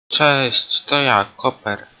Cześć, to ja,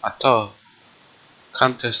 Koper, a to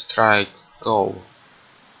Counter-Strike Go.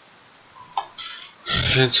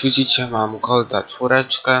 Więc widzicie, mam Golda 4,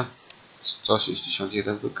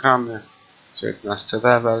 161 wygranych, 19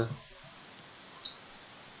 level.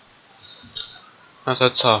 No to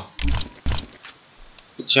co?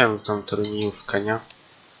 Idziemy w tą turniejówkę, nie?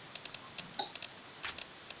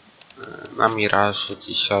 Na Mirażu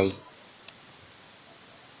dzisiaj.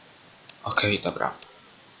 Okej, dobra.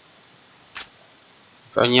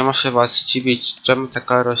 Pewnie może was dziwić, czemu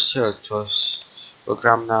taka rozdzielczość, bo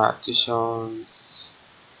gram na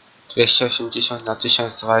 1280 na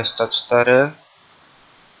 1024,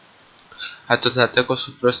 a to dlatego,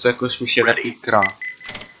 że po prostu jakoś mi się lepiej gra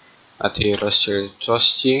na tej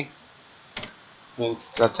rozdzielczości,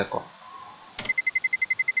 więc dlatego.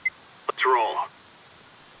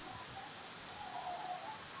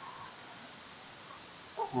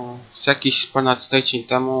 Z jakiś ponad tydzień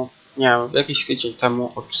temu, nie, jakiś tydzień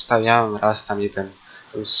temu obstawiałem raz tam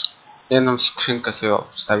jedną skrzynkę sobie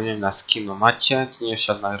obstawiłem na skinomacie, to nie jest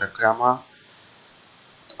żadna reklama.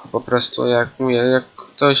 Tylko po prostu jak mówię, jak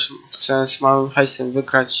ktoś chce z małym hajsem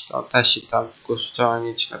wygrać, to też i tam tylko trzeba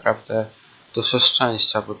mieć naprawdę dużo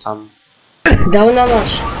szczęścia, bo tam... Downa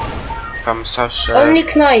masz. Tam zawsze... Only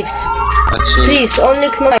knives. Znaczy... Please, only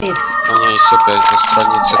knives. No nie, super, ze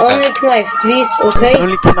strony CT. Only knife, please, okay?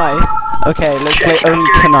 Only knife? Okay, let's play only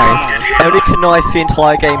knife. Only knife the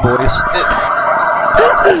entire game, boys.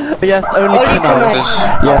 Yes, only knife.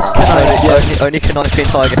 Yes, knife. Yes, only knife the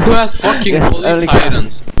entire game. Who has fucking Yes, police only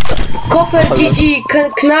sirens? Copper GG,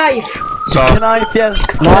 knife. Co? Knife, yes.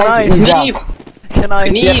 Knife is Knife. up. Knife.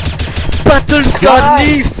 Knife. Yes. Battle Scar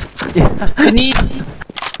knife. Knife.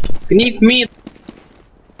 Knife me.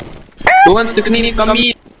 Who wants to knife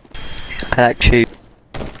me? Actually.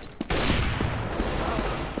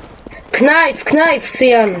 Knife,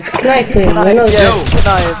 Sian. Knife him, I know Knife, that. yes.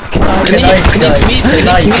 Knife.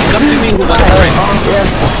 Knife me. Come to me. Who wants to knife? Yes,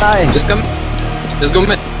 knife. Just come. Let's go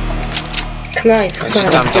mid. Knife, Czy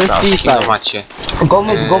tam knife. dobra, skinomacie. Go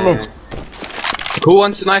mid. Who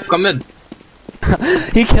wants a knife? Come mid.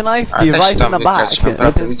 He knifed A you też right in tam the back. wygrać,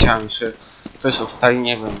 naprawdę widziałem, że ktoś obstawił,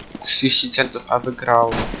 nie wiem, 30 centów, a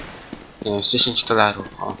wygrał, nie wiem, z $10,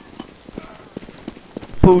 o.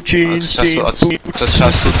 Od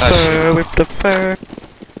czasu też.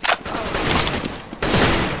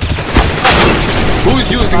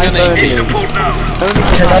 Who's using an AK?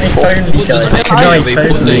 Knife only, guys.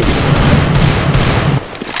 Knife only.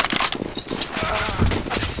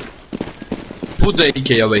 Put the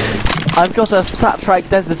AK away. I've got a Stat Trike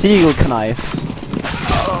Desert Eagle knife.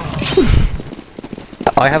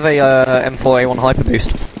 I have a M4A1 Hyper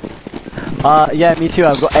Boost. Yeah, me too.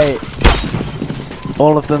 I've got 8.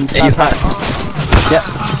 All of them. You have. Yep.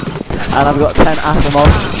 And I've got 10 Asimov.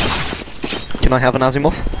 Can I have an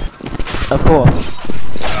Asimov? Of course.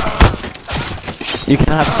 You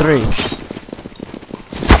can have 3.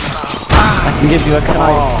 I can give you a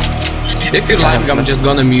knife. If you like, I'm just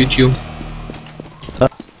gonna mute you.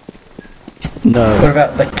 No. What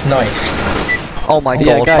about the knives? Oh my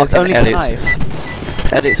Yeah, god, guys, fucking only Elliot's.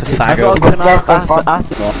 knife. Elliot's a I've got a faggot. knife after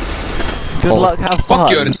Asimov. Good Oh. luck, have Fuck fun.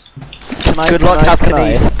 your. Good luck, have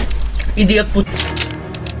knife. Idiot put.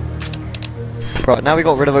 Right, now we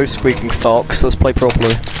got rid of those squeaking fucks, let's play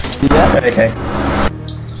properly. Yeah, Okay.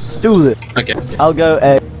 let's do this. Okay. I'll go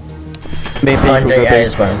A. Maybe I'm will doing go A B.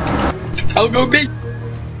 as well. I'll go B.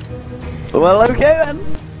 Well, okay then.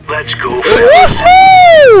 Let's go. Woo!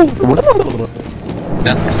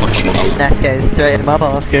 That's fucking loud. Let's go straight in my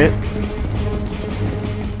basket.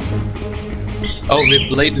 Oh, we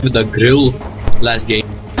played with the grill last game.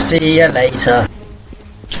 See ya later.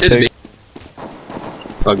 It's B.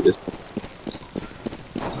 Fuck this.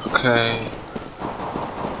 Okej.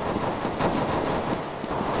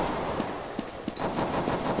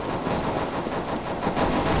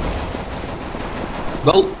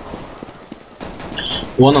 Well,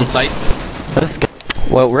 one on site. Let's go.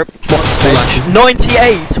 Well, rip. Lunch.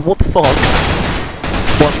 98! What the fuck?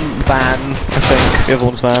 One van, I think. The other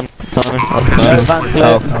one's van. No, Van's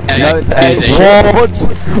low. Yeah, No, it's A. it's A. What?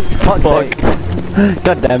 Fuck's Fuck. sake.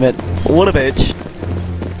 God damn it. What a bitch.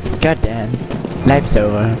 God damn. Life's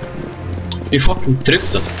over. You fucking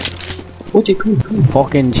tryckte dat. Okej, kom.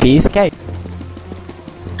 Fucking cheesecake.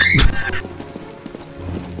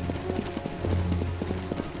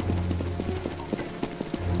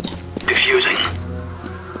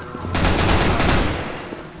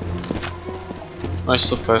 No i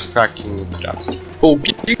super, fucking gra.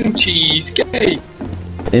 Fucking cheesecake.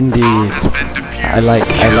 Indeed. I like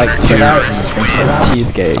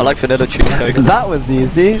cheesecake. I like vanilla cheesecake. That was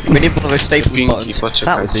easy. We need one of those staples Pinky, buttons. poczekaj.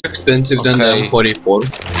 That was it. Expensive than Okay. the 44.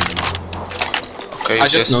 Okej, I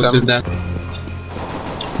just jestem. noticed that.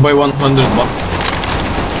 By 100 bucks.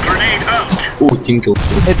 Ooh, team kill.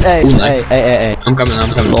 It's A. Ooh, It's nice. A. I'm coming.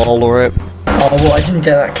 Lol, rip. Oh, well, I didn't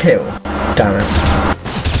get that kill. Damn it.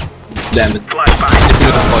 Damn it. This is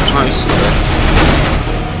a watch. Nice.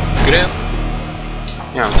 Grill.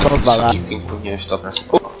 Nie mam Co takich odwala? wszystkich pinków, nie jest dobra.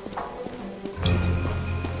 Spoko.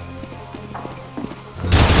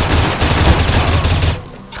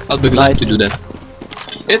 I'll be glad Nice. to do that.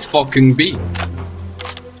 It's fucking B.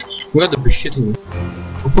 We gotta be shitting me.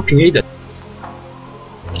 I fucking hate that.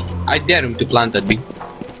 I dare him to plant that B.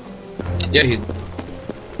 Yeah, he.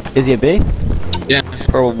 Is he a B? Yeah.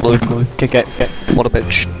 Probably. Okay. What a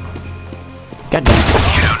bitch. God damn.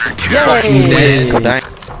 Fucking dead. God dang.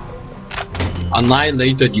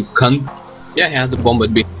 Annihilated, you cunt. Yeah, he has the bomb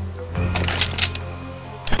at B.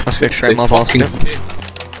 Let's go straight They my fucking basket.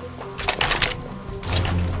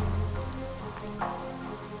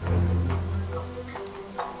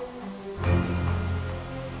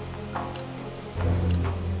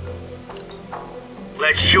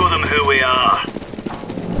 Let's show them who we are.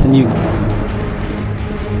 It's a new.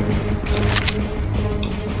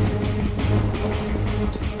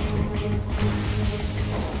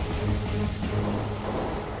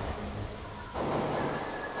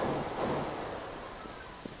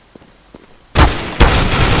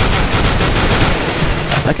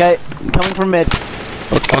 Okay, coming from mid.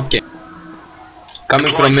 Okay.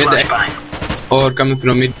 Coming from mid or coming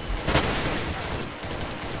from mid.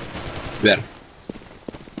 Where?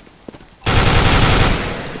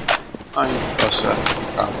 No i proszę.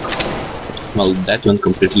 Tak. Well, that went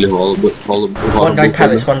completely horrible. One guy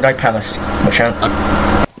palace, one guy palace. Watch out.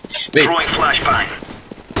 Wait, Throwing flashbang.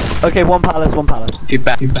 Okay, one palace. keep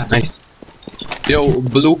back. Nice. Yo,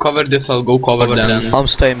 blue cover this, I'll go cover them. I'm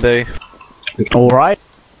staying B. Alright.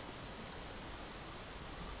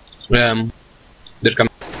 They're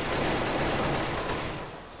coming.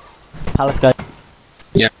 Palace guy.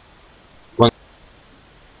 Yeah. One.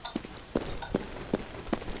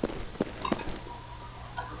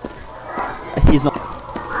 He's not.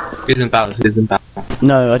 He's in palace,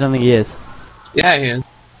 No, I don't think he is. Yeah, he is.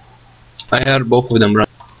 I heard both of them run.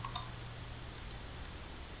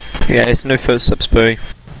 Yeah, it's no footsteps B.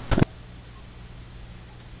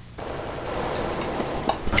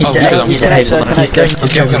 He's shit, A, he's A, He's A. he's going to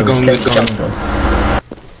Okay, jungle, we're he's going, going to we're going.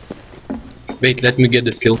 jungle. Wait, let me get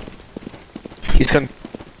the skill. He's coming.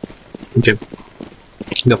 Okay.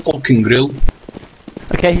 The fucking grill.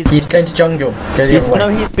 Okay, He's going to jungle. Go the he's other no,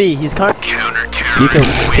 way. he's B. He's current. You can.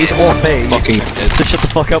 He's on B. Fucking dead. So shut the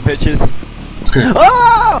fuck up, bitches.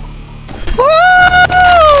 Oh!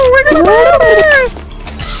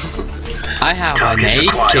 I have an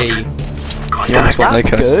AK. You almost got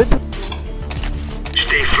That's AK. good.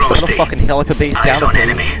 Stay I'm gonna frosty. fucking heal like a Eyes on bestiality.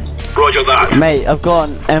 enemy. Roger that. Mate, I've got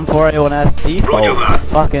an M4A1S Roger default. that.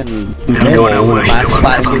 Fucking Going away.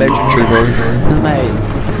 That's legendary, bro.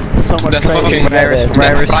 mate. So much That's crazy fucking about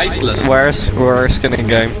this. priceless. Rarest skin in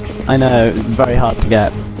game. I know, very hard to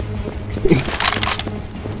get.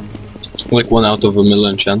 Like 1 out of a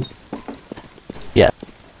million chance. Yeah.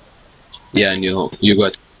 Yeah, and you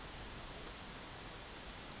got.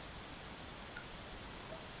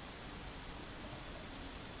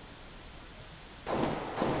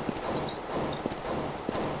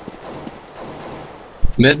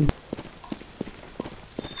 Mid.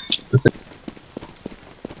 Okay.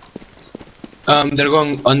 They're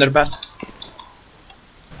going underpass.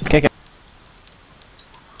 Okay.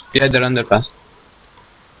 Yeah, they're underpass.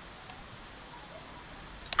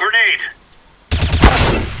 Grenade.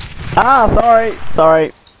 Ah,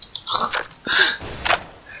 sorry.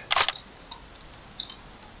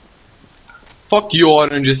 Fuck you,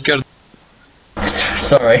 orange is scared.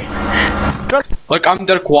 Sorry. Like, I'm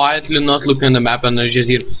there quietly, not looking at the map, and I just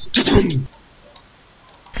hear.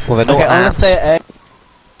 Well, they're not Okay, I'm gonna ass. stay at A.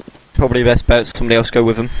 Probably best bet somebody else go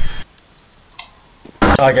with them.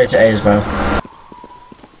 I'll go to A as well.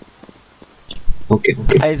 Okay.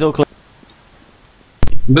 A's all clear.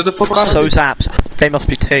 Where the fuck are So they? zaps. They must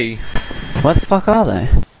be T. Where the fuck are they?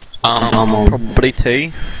 Probably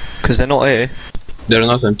T. Because they're not here. They're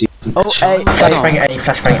not empty. Oh, A. Flashbang A,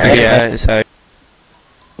 flashbang A. Yeah, it's A.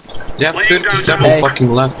 They have 37 Hey.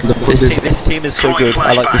 fucking left. The fuck is- This team is so good.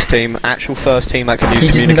 I like this team. Actual first team that can use He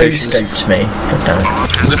just communications. no-scoped me. God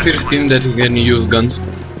damn it. the first team that can use guns.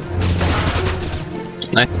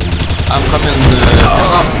 Nice. I'm coming.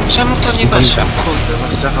 Czemu to nie weszło? Kurde,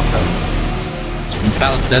 masz za HP.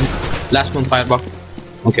 Balance dead. Last one, firebox.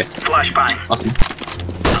 Okay, Flashbang. awesome.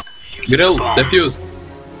 Grill, defuse.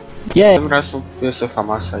 Yeah. Tym razem jest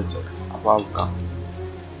Hamasa i wałka.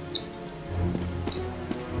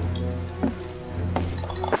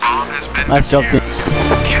 Nice job, team.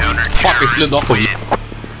 Fuck, I slid off of you.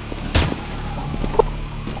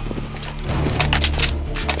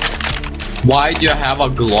 Why do you have a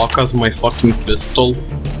Glock as my fucking pistol?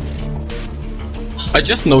 I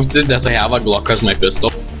just noticed that I have a Glock as my pistol.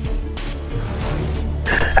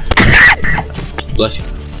 Bless you.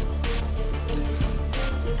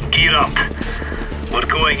 Gear up. We're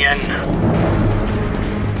going in.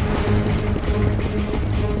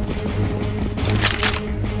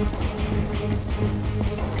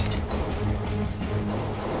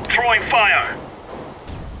 Throwing fire.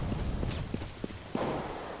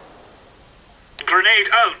 Grenade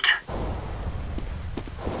out.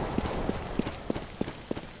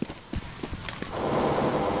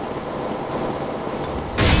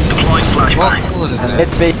 Deploying O flashbang. kurde.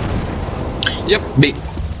 It's B. Yep, B.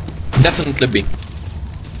 Definitely B.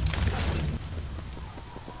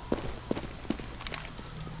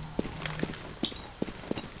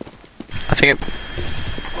 I think it...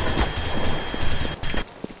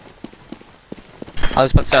 I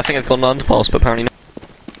was about to say, I think I've gone underpass, but apparently not.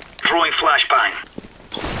 Throwing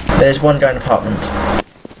flashbang. There's one going apartment.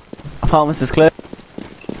 Apartments is clear.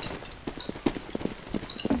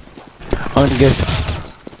 On good.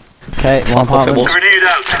 Okay, one Fuck off, it apartment. was. Grenade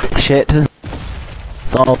out. Shit.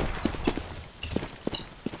 Solve.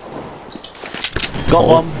 Got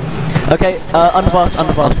Oh. one. Okay, underpass,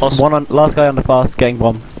 underpass. Underpass. One on, last guy underpass, getting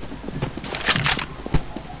bomb.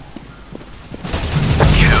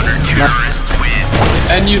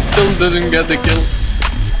 And you still didn't get the kill.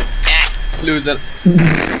 Loser.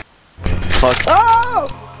 Fuck.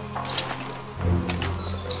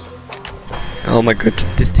 Oh my god,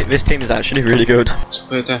 this team is actually really good.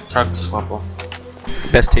 Spróbuję ten frag słabo.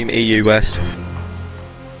 Best team EU West.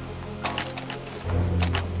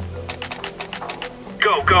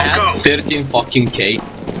 Go, go, At go. 13 fucking K.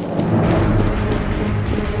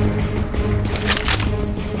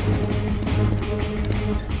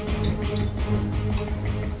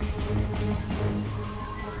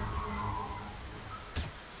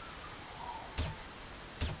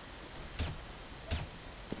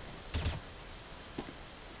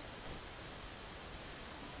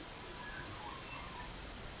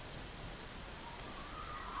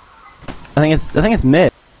 I think it's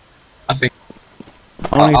mid. I think.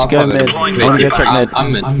 I want I'll to go cover mid. it. I want to go check mid.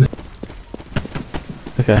 I'm mid.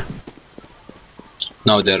 Okay.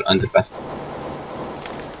 No, they're underpass.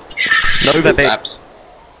 No, they're big. Apps.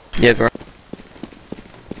 Yeah, they're...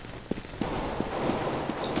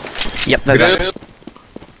 Yep, they're Grill. bad.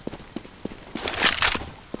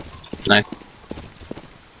 Nice.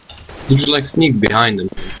 You should like sneak behind them.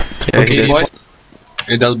 Yeah, he Okay, did. boys.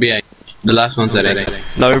 It'll be A. The last one's at A.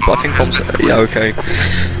 No, but I think bombs... Yeah, okay.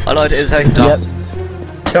 I lied, it is A.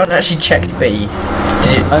 Someone actually checked B. Did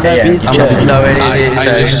it? I know Yeah. B's I'm checked. No, it I is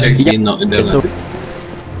A. just checked Yeah. the no, It's all-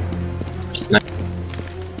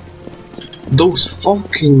 those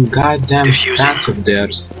fucking goddamn stats of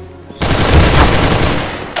theirs.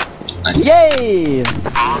 Nice. Yay!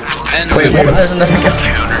 And Wait, what? There's another guy.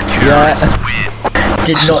 Yeah.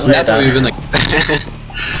 Did not know that's how we that. even like.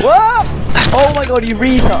 What? Oh my god, you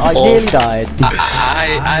retard! I Oh. nearly died.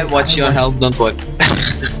 I watch your health, don't worry.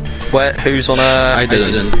 Where? Who's on I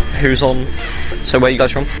didn't. Who's on... So where you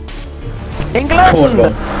guys from? England!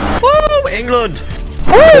 Cornwall. Woo! England!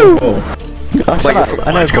 Woo! Cornwall. Oh, shut Wait, you're up. from...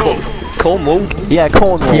 I know. Cornwall? Yeah,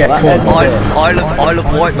 Cornwall. Yeah, that Cornwall. ends it. Isle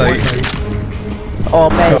of Wight, mate. Oh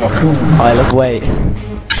mate. Oh, cool. Isle of Wight.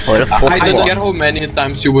 Isle of I don't Wight. care how many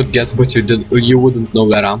times you would guess, but you wouldn't know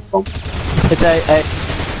where I'm from. It's a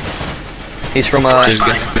He's from Just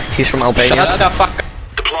guess. he's from Albania. Shut the fuck up,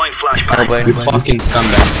 Deploying flashbang. you Albania. fucking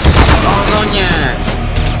scumbag. No nie!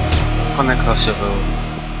 Konektor się był.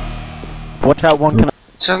 watch out, one can.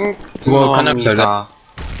 Czemu? Well, No, konektor, Mika.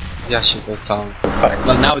 Ja się pytam.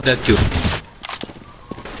 Well, now that too.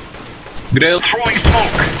 Grill. Throwing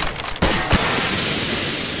smoke.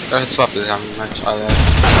 Trochę słaby dla mnie mecz, ale...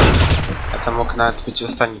 Ja tam mógł nawet być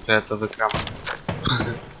ostatni, kiedy to wygram.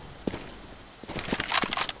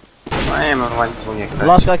 No nie, normalnie tu nie grać.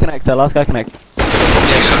 Last guy connector, last guy connect.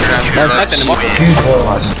 Mniejsza grałem, ale... Dajcie na Good one.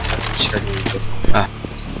 Właśnie. Średni to.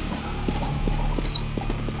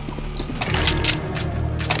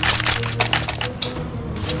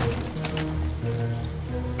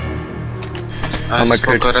 Ale my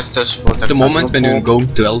spoko, raz też było tak The na moment when you grupu,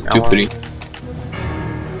 go 12 to 3.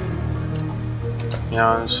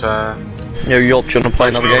 miałem, że... Yo, York, do you wanna play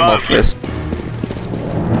another game after this?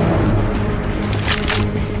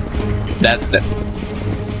 That's that.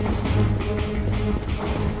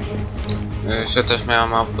 Się też miałem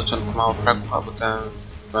na początku mało fragów, a potem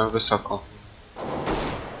byłem wysoko.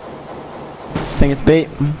 Think it's B.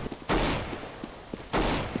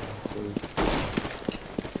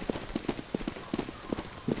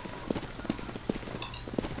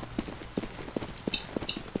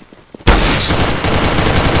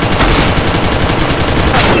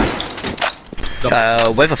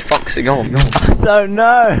 Where the fuck's it gone? I don't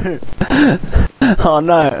know. Oh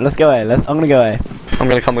no, let's go A. I'm gonna go A. I'm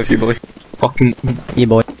gonna come with you, boy. Fucking Yeah,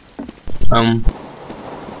 boy.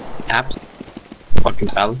 apps. Fucking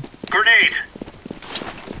palace. Grenade.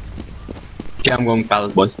 Okay, I'm going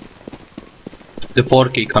palace, boys. The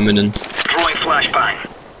 4K coming in. Throwing flashbang.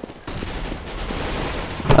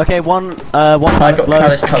 Okay, one I palace got low.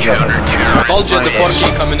 Palace cover. Told you the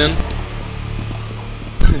 4K coming in.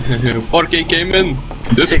 4K came in.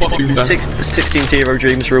 This fucking fast. 16-0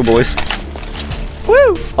 dreams, real boys.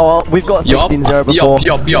 Woo! Oh, we've got a 16-0 before.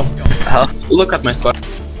 Yup. Huh? Look at my score.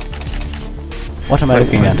 What am I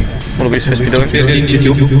looking at? What are we supposed to be doing?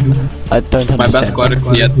 52. I don't understand. My best score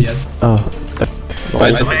yet. Oh.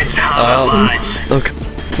 Wait, Let's have the lines. Okay.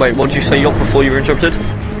 Wait, what did you say, Yop, before you were interrupted?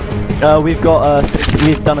 We've got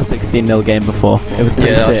we've done a 16-0 game before. It was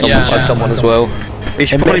pretty Yeah, sick. I've done one as well. We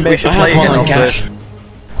should And we should I play had one again on after cash. this.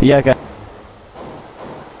 Yeah, okay.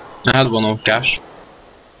 I had one on cash.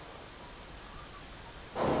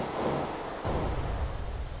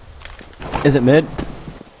 Is it mid?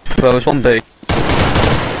 Well, it's one B.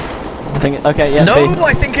 I think okay, yeah. No, B.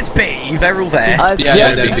 I think it's B. They're all there.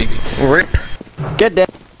 Yeah, that'd be. Rip. Get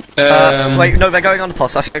down. Wait, no, they're going on the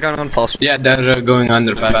pass. I think they're going on the pass. Yeah, they're going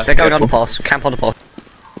underpass. They're going on the pass. Camp on the pass.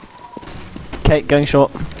 Kate going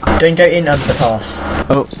short. Don't go in under the pass.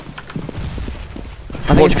 Oh.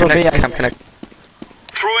 I think Watch it's got B. connect. Camp connect.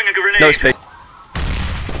 Throwing a grenade. No, it's B.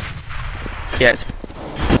 Yeah, it's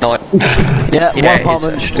no. Yeah, Yeah, one it's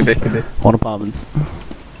apartment. actually B. One apartments.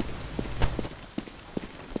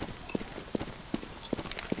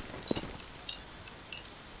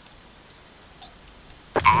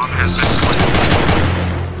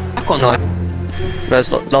 No.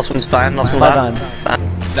 There's last one's van. Last one's Bye, van. Van.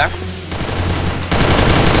 That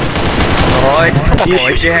Alright, come on,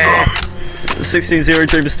 boys. Yes. 16-0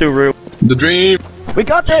 dream is still real. the dream. We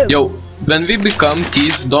got this. Yo, when we become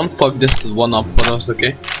T's, don't fuck this one up for us,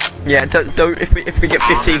 okay? Yeah, don't if we get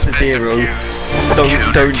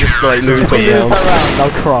 15-0, don't just like lose on Lose round. that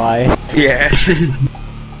round, I'll cry. Yeah.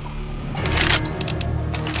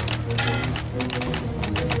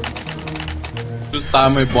 First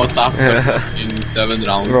time I bought after in 7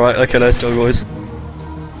 rounds. Right. Okay, let's go, boys.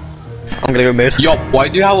 I'm gonna go mid. Yo, why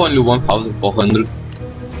do you have only 1,400?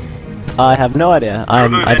 I have no idea. I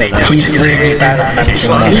don't know. He's really bad at managing He's that.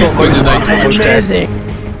 got most deaths, got most deaths.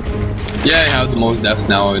 Yeah, I have the most deaths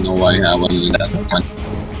now. I know why I have only that. That's fine.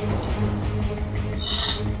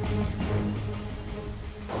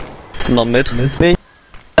 Not mid. B.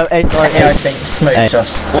 Oh, A, sorry, Yeah, I A. think smoke Hey.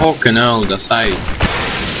 just. Fucking hell, the side.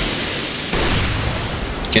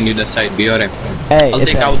 Can you decide B or A? A, I'll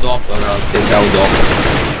it's take A. out the op or I'll take out the op.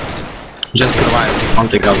 Just survive. I'll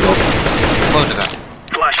take out the op. Kurde.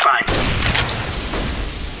 Flashbang.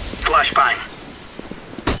 Flashbang.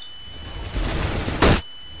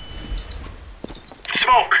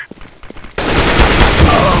 Smoke.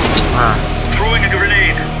 Throwing a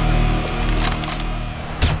grenade.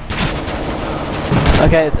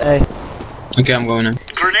 Okay, it's A. Okay, I'm going in.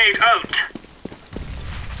 Grenade out.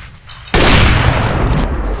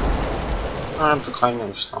 To fajnie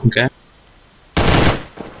już tam. Okay.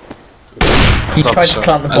 He tried to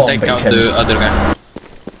plant the I'll bomb, take but he out couldn't. the other guy.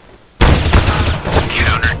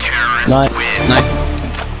 Nice. Nice.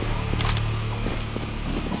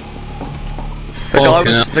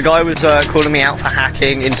 The guy was calling me out for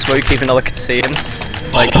hacking in smoke, even though I could see him,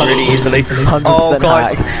 like really easily. 100% Oh, guys,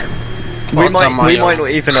 hacked. we might not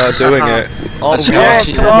even doing it. Oh, Let's go.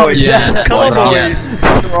 yes, come on, boys! Yes, Come on, boys, boys!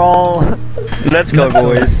 yes. Roll. Let's go,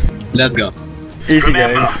 boys! Let's go. Easy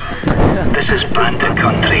game. This is bandit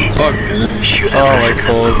country. Fuck. Shoot Oh my everything.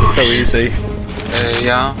 god, so easy.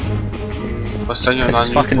 Ja postawiłem This na is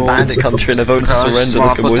nich fucking bandit country and they're voting to surrender,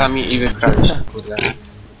 let's go, boys. i wygraliśmy, kurde.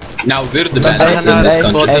 Now we're the bandits in this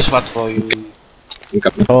Było country. też łatwo i...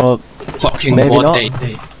 Or Fucking Maybe what not. they.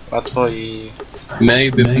 Łatwo i...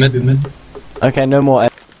 Maybe mid. okay, no more A.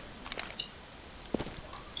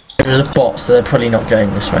 There's a bot, so they're probably not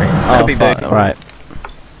going this way. Oh, Could be fuck. big. Right.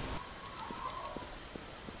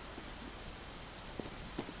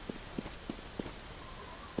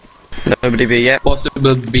 Nobody B yet.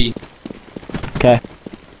 Possible B. Okay.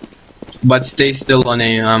 But stay still on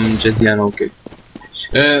A. I'm just here, okay.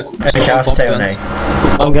 Okay, I'll stay on A.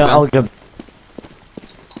 I'll go.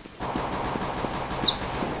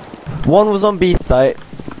 One was on B site.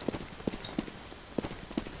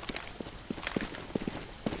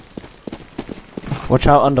 Watch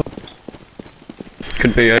out under.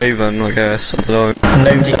 Could be A then, I guess. I don't know.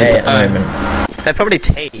 Nobody A at the moment. They're probably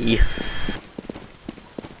T.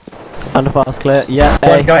 Underpass clear. Yeah.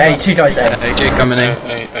 One A. guy A, two guys A. AJ coming in.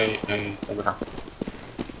 Ej, dobra.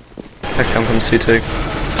 Okay, I'm from C2.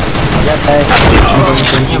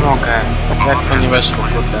 Yeah. Nie mogę. Jak to nie weszło,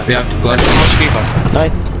 kurde. We have to clutch. Możliwe. A.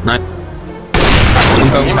 Nice.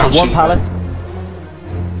 Nie mam One palace.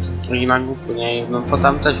 I na głupie, nie, no to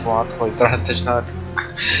tam też łatwo i trochę też nawet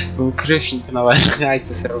był krychnik na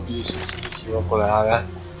jajce sobie robiliśmy w ogóle, ale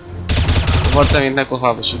potem jednego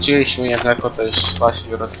chyba wyrzuciliśmy, jednego też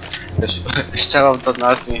właśnie też strzelał do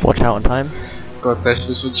nas i Watch out on time. go też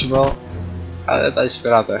wyrzuciło, ale daliśmy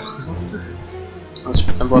radę. Choć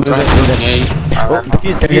potem było trochę Move it. trudniej, ale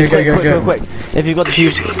Quick. If you've got the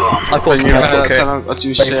fuse. I've got you. Okay.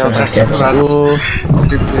 oczywiście ja teraz raz Ooh.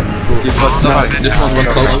 zreportowali. This one was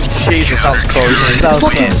close. Jesus, that was close. That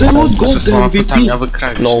was close. Została pytania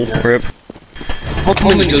wykraliśmy, Lol, nie? rip. How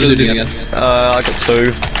many did you get? I got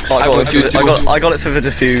two. I got it for the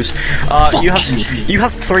defuse. You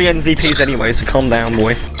have 3 NZPs anyway, so calm down,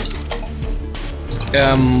 boy.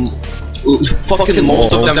 Fucking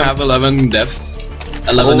most of them have 11 deaths.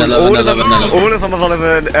 11. All of them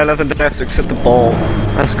have 11 deaths except the ball.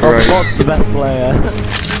 That's great. What's the best player?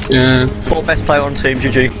 Yeah. Ball best player on team,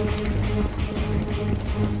 GG.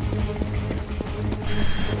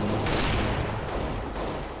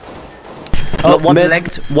 Oh, Look,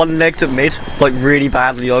 mid. one legged at mid, like really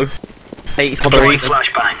badly, yo. 83.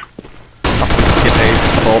 Flashbang.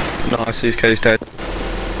 Nice, he's case dead.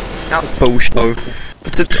 That was bullshit though.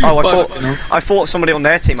 I thought somebody on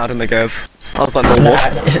their team had a Negev. I was like, no, Nah,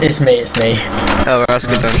 what? it's me. Oh, that's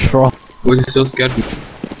good then. Sure. We're so scared. One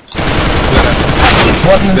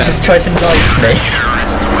of them just tried to knife me.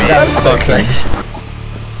 That was so close.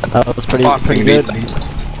 That was pretty Fucking good. beat.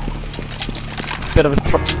 Bit of a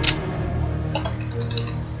try.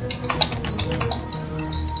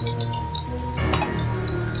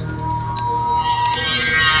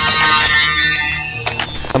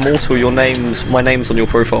 Immortal, my name's on your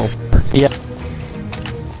profile. Yeah.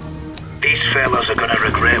 These fellas are gonna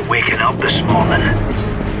regret waking up this morning.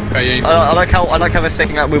 I like how they're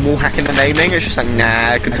saying that we're wall hacking the naming. It's just like,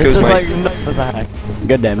 nah, good It's skills, just mate. like no, that's a hack.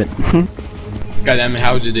 God damn it. God damn it,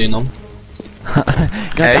 how did they know?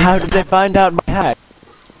 Hey. How did they find out my hack?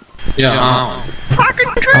 Yeah.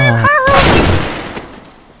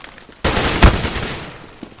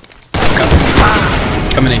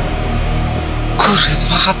 Coming in. Kurde,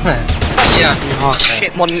 2 HP! Ja nie mogę.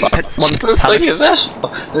 Shit, one To nie palace. weszło!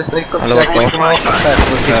 To jest Ale jak łatwo. mało HP,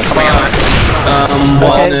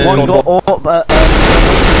 Okay, one got all,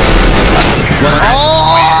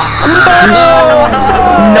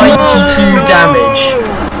 92 damage.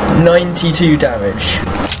 92 damage.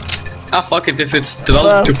 Ah, fuck it, if it's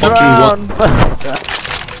 12 to first fucking 1. round, first round.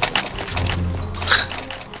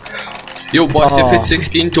 Yo, boys, if Oh. it's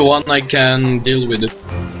 16 to 1, I can deal with it.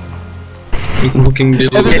 I can fucking deal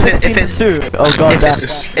If with it's it. 16 to 2, oh god damn.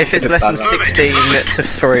 If it's less than 16 to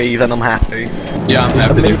 3, then I'm happy. Yeah, I'm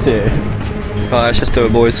happy Me to. too. Right, let's just do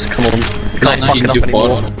it, boys. Come on. Can't fuck it up 19 to 4.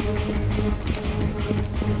 anymore.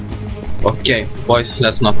 Okay, boys,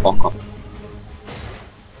 let's not fuck up.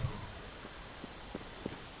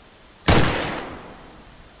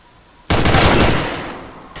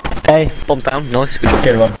 Hey, Bombs down. Nice. Good job.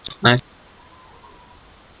 Good one.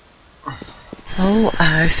 Oh,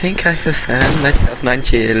 I think I have found myself my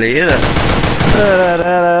cheerleader.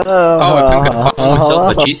 Oh, I think I found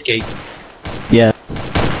myself a cheesecake. Yes.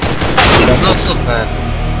 No super!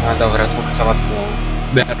 A dobra, to załatwiło.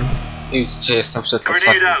 Better. I gdzie jestem przed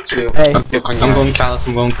ostatnim. Hey. I'm going palace,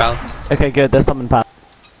 I'm going palace. Okay, good. There's something past.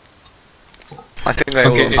 I think they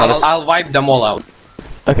Okay, all I'll wipe them all out.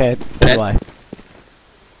 Okay, Red. why?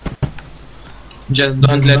 Just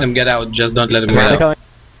don't let them get out, just don't let them get They're out. coming.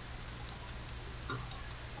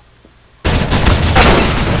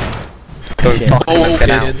 Don't Shit. fucking Oh, get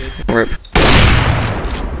okay. out. Rip.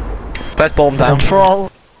 Let's bomb down.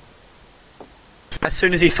 Control. As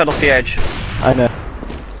soon as he fell off the edge. I know.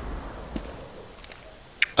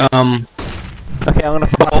 Okay, I'm gonna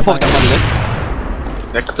Both of them are lit.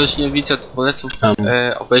 Jak ktoś nie widział, to polecam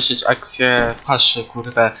obejrzeć akcję paszy,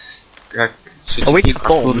 kurde. Jak się A weak kilka,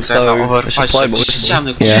 bomb, kurde, so na it's overpasie, just playable.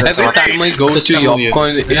 ściany, Yeah. kurde, Every time I go to to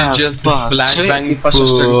Yopcoin, it's raz, just dwa, trzy, flashbang i patrzę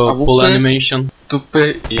szczęść z AWP, pull animation.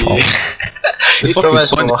 tupy i... It's I to fucking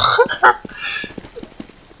weszło.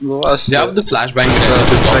 No They właśnie. have the flashbang ready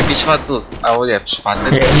To to go. jakiś ładny, albo nie,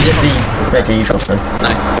 przypadek. Yeah, he's at the ready for them.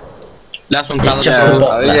 Last one, It's Palace. just a bot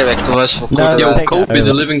Ale nie wiem jak to weszło, kurde. Yo, Take Kobe that the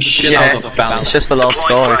over. living shit Yeah. out of Palace. It's just the last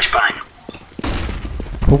guy. Flashbang.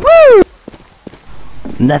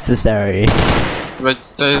 Necessary.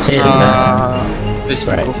 To jest Here's na...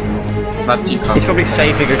 Facebooku. Na TikTok. He's probably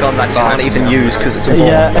saving a gun that he can't even use because it's a bot.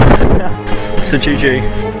 Yeah. So GG.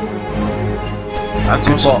 A to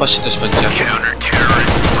może właśnie też będzie.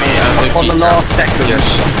 On the last second.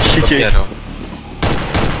 Pierwszy, GG. dopiero.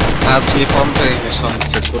 A dwie bomby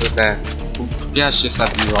miesiące, kurde. Kupiasz się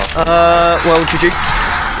zabiło. Well, GG.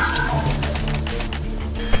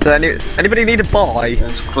 Does anybody need a buy?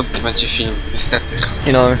 Więc krótki będzie film, niestety.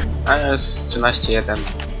 You know, Ale 13-1,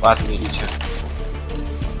 ładnie idzie.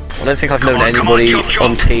 I don't think I've known anybody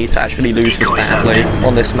on T to actually lose this badly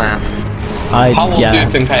on this map. How old do you Yeah.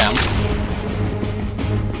 think I am?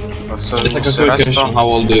 Bo co, It's like a muszę quick raz question, to... how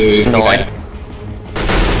old do you think No, I I- am?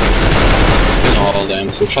 You know how old I am,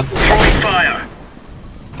 so shut the Throwing fire.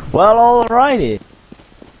 Well, alrighty.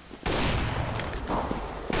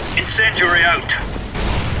 Incendiary out.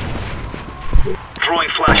 Throwing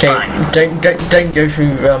Okay, flashbang. don't go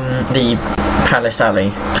through the palace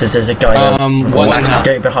alley because there's a guy there. one and a half.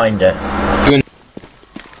 Go behind it.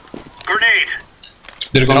 Grenade.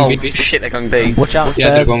 They're Oh going B. shit, they're going B. Watch out, Yeah,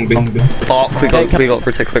 they're stairs. going B. Fuck, we got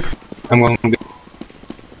protect quick. I'm going B.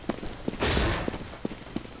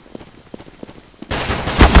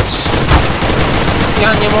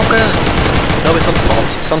 Ja nie mogę! No, it's on the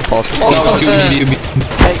pass. It's on the pass. It's Oh, on the No, pass. you B.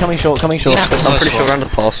 Hey, coming short, coming short. Jak to I'm pretty weszło? sure we're under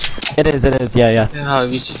pass. It is, yeah, yeah. Ja,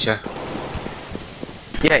 widzicie.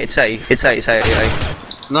 Yeah, it's A. It's A. It's A. A.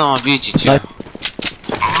 No, widzicie. No.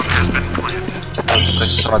 Tam tylko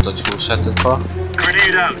sładoć muszę tylko.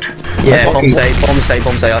 Grenade out. Yeah, bombs A. Bombs A.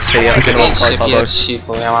 Bombs A. I see it. I can all Idźcie five though. pierwsi,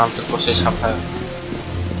 bo ja mam tylko 6 HP.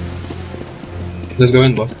 Let's go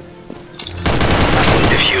in, boss.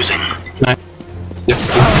 Diffusing. Yep.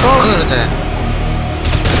 Kurde!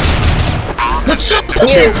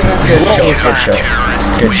 Nie, Good shot.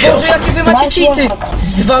 Good shot. Boże, jakie wy macie cheaty!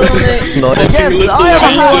 Zwalony... No, Yes, I we're all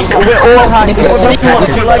hacked.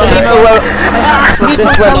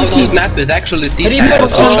 No, this map is actually decent.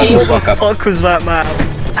 Report Shut the what fuck the up. fuck was that map?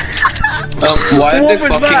 Why are they What was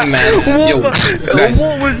fucking that? mad? Yo, guys.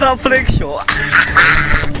 What was that flick shot?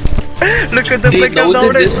 Look at the They flick know of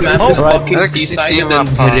that this map is Right. fucking Exit decided team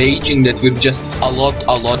and map. raging that we're just a lot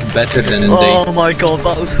better than in day. Oh my god,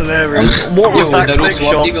 that was hilarious. What was Yo, that the flick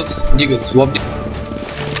swap shot? Eagles, swap.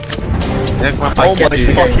 Jak ma Oh pakiet? my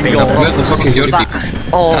fucking god. Where the fuck is your That, team?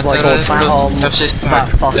 oh my god, terrorystów zawsze jest that tak.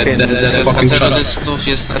 fucking... That fucking shut up. Terrorystów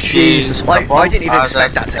jest taki... Jesus, I didn't even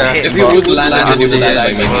expect that to hit. If you would land it, you would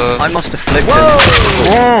die, maybe. I must have flicked him.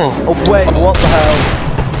 Oh, wait, what the hell?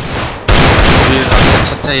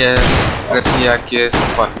 Co to jest? Lepiej jak jest...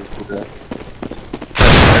 Ładnie, kurde.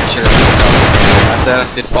 Jak się robi. A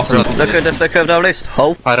teraz jest Look odwrotnie. at the flick of the list.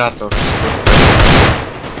 Hole. Paradoks.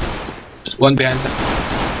 One behind side.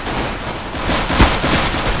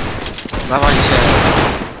 Dawajcie.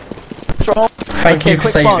 Thank you for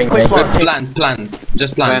saving me. Plan.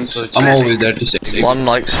 Just plan. Plan. I'm always there to save. One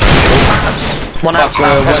likes short maps. One out.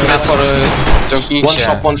 Fuck, one mid for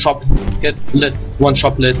Ciągnijcie. one shop. Get lit. One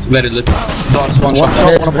shop lit. Very lit. Doors, one shop.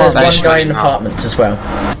 There's one guy in apartments as well.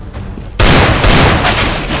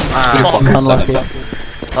 A, Fucking sucks. Unlucky.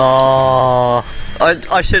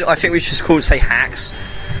 I think we should call it say hacks.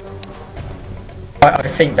 I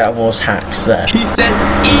think that was hacks there. He says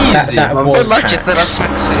That, easy. that no wy was macie hacks. teraz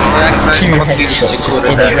haksy, no jak Two teraz headshots mogliście, just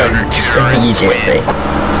in a kurde. row, just immediately.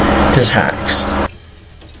 Just hacks.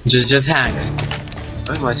 Just hacks.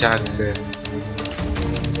 Wy macie haksy.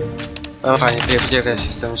 Dobra, nie pierdzielę się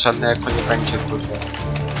z tym żadnego nie będzie, kurde.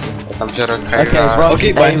 Ja tam biorę Okay, Kyra. bro.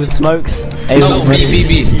 Okay, A boys. with smokes. A No, with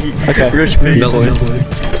B. Okay. Rush B, Build boys.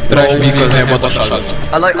 Rush because I bought a shot.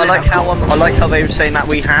 I like how they were saying that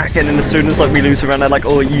we hack, and then as soon as like we lose around, they're like,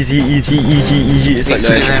 oh, easy. It's like, no,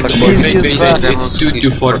 it's fucking Basically, it's 2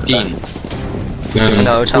 to 14.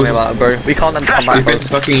 no, tell me about it, bro. We can't let them come back. If it's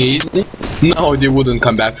fucking easy, no, they wouldn't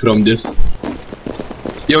come back from this.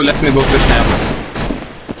 Yo, let me go first now.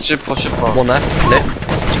 Szybko, szybko. One there, lit.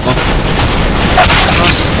 No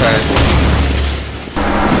super.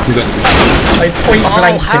 You got I point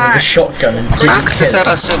blanked him with a shotgun and didn't Akty kill him.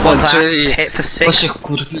 teraz się włączyli. Hit for Bo się 6.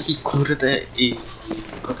 kurwili, kurde i...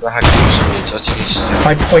 Kurde, haksy muszę mieć, oczywiście.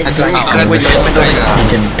 I point blanked him with a shotgun and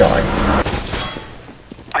he didn't die.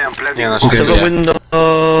 I am blending. Nie no, To the szkoda. window. To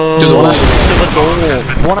the wall. To the door.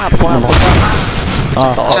 One up.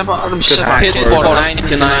 Trzeba, ale trzeba Hit for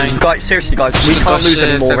 99. Guys, seriously guys, we Tylko can't lose się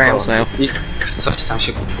any more tego- rounds now. Coś tam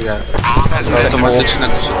się kupuje.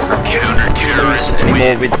 Automatycznego się trafi. Lose any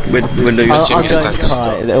more, we're losing. I'm nie going stać. to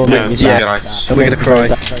cry. It'll Nie, make me zbierać. We're gonna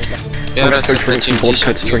cry. Ja raz go drink some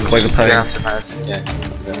vodka to drink away the pain.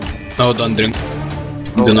 No, don't drink.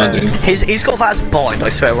 Do not drink. He's got that as bind,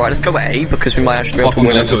 I swear. Right, let's go at A because we might actually be able to Fucking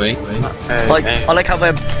win let's it. go, eh? Like, I like how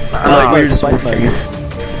they're like we were just wrecking.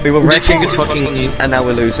 We were The wrecking thing is fucking... and now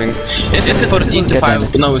we're losing. If it's 14 to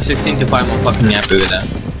 5, no, 16 to 5, I'm fucking happy with that.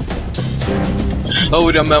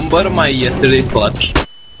 Oh, remember my yesterday's clutch?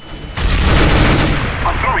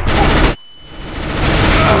 I'm throwing.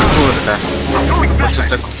 Kurde. Po co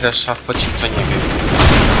tego flesza wchodził, to nie wiem.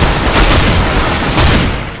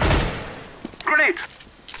 Grenade.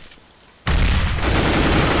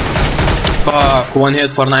 Fuck, one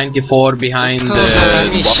hit for 94 behind Kurde, the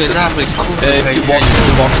mi się boxes. damy, kurde.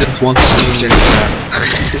 Two boxes, one screen.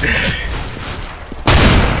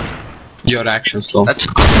 Your action slow. Znaczy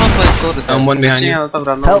konowe, kurde. I'm one behind Znaczy, nie, you. no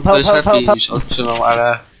dobra, no Help, to help, jest help, lepiej help, niż otrzymał,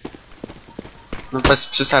 ale... No bez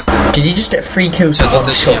przesady. Did you just get 3 kills with Czego one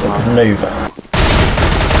też shot nie with ma. the maneuver?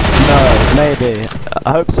 No, maybe. I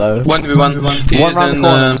hope so. 1v1. One He's round in...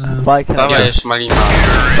 corner. Bike Dawajesz, Malina.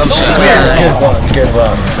 Dobrze. Yeah, good one, good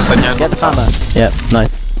one. To nie Get the hammer. Yep, nice.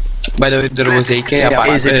 By the way, there was AK apart.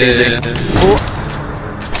 easy peasy.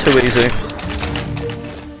 Too easy.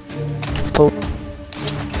 Pull.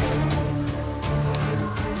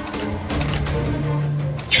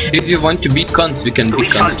 If you want to beat cunts, we can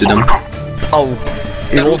beat cunts to them. Oh,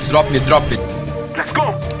 That would drop it, drop it. Let's go.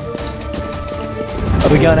 Are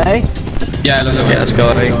we going A? Yeah, let's go. yeah, let's go.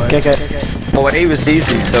 Okay, okay. Oh, A was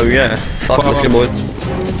easy, so yeah. Fuck, let's get boy.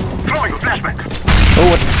 Throwing a flashback.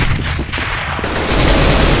 Oh,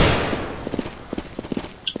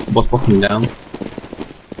 Both fucking down.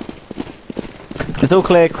 it's all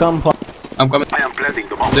clear. Come. I'm coming. I am planting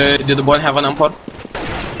the bomb. Did the boy have an M4?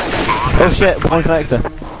 Oh shit! One connector.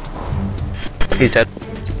 He's dead.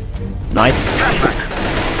 Nice. Flashback.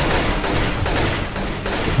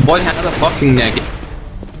 Boy had a fucking neck.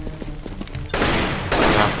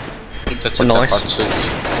 Idę CT Nice. patrzeć.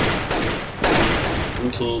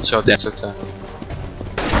 Ginijcie od CT.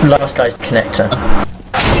 Last guy's connector.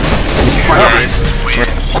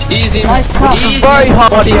 Easy. Easy. Very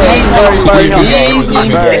hard. Very Easy.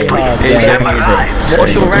 Very hard. easy.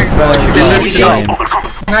 What's your rank, guys? You didn't Easy. mention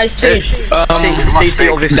Nice team. CT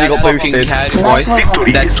obviously That got fucking boosted. carry, boys.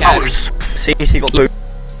 That carry. CT got boosted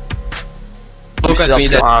Look at me,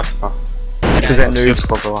 that. Łatwo. because they're noobs.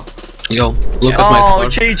 Szybko było. Yo, look at my Oh, score.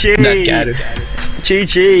 GG! That carry.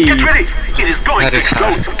 GG! Get ready. It is going to Very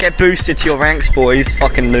explode. Get boosted to your ranks, boys.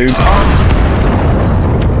 Fucking noobs.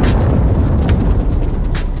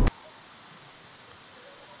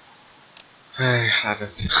 Ej, ale...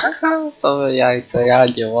 To by jajce, ja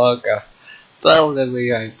nie mogę. Dobre by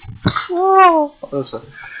jajce. Proszę.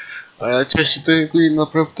 A ja cieszę tego i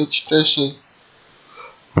naprawdę ci cieszę.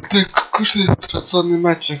 Tego kurde stracony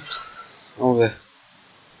meczek. Mówię.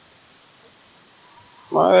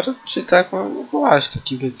 No ale raczej tak, no nie byłaś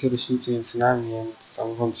takiej wielkiej różnicy między nami, więc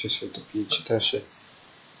tam wątpię się to pijecie też.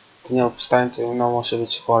 To nie obstałem, to no może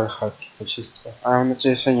być wallhack i to wszystko. Ale mam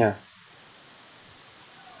nadzieję, że nie.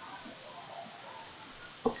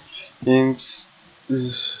 Więc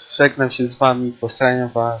żegnam się z wami, pozdrawiam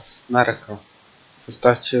was, narko.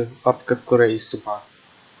 Zostawcie łapkę w górę i suba.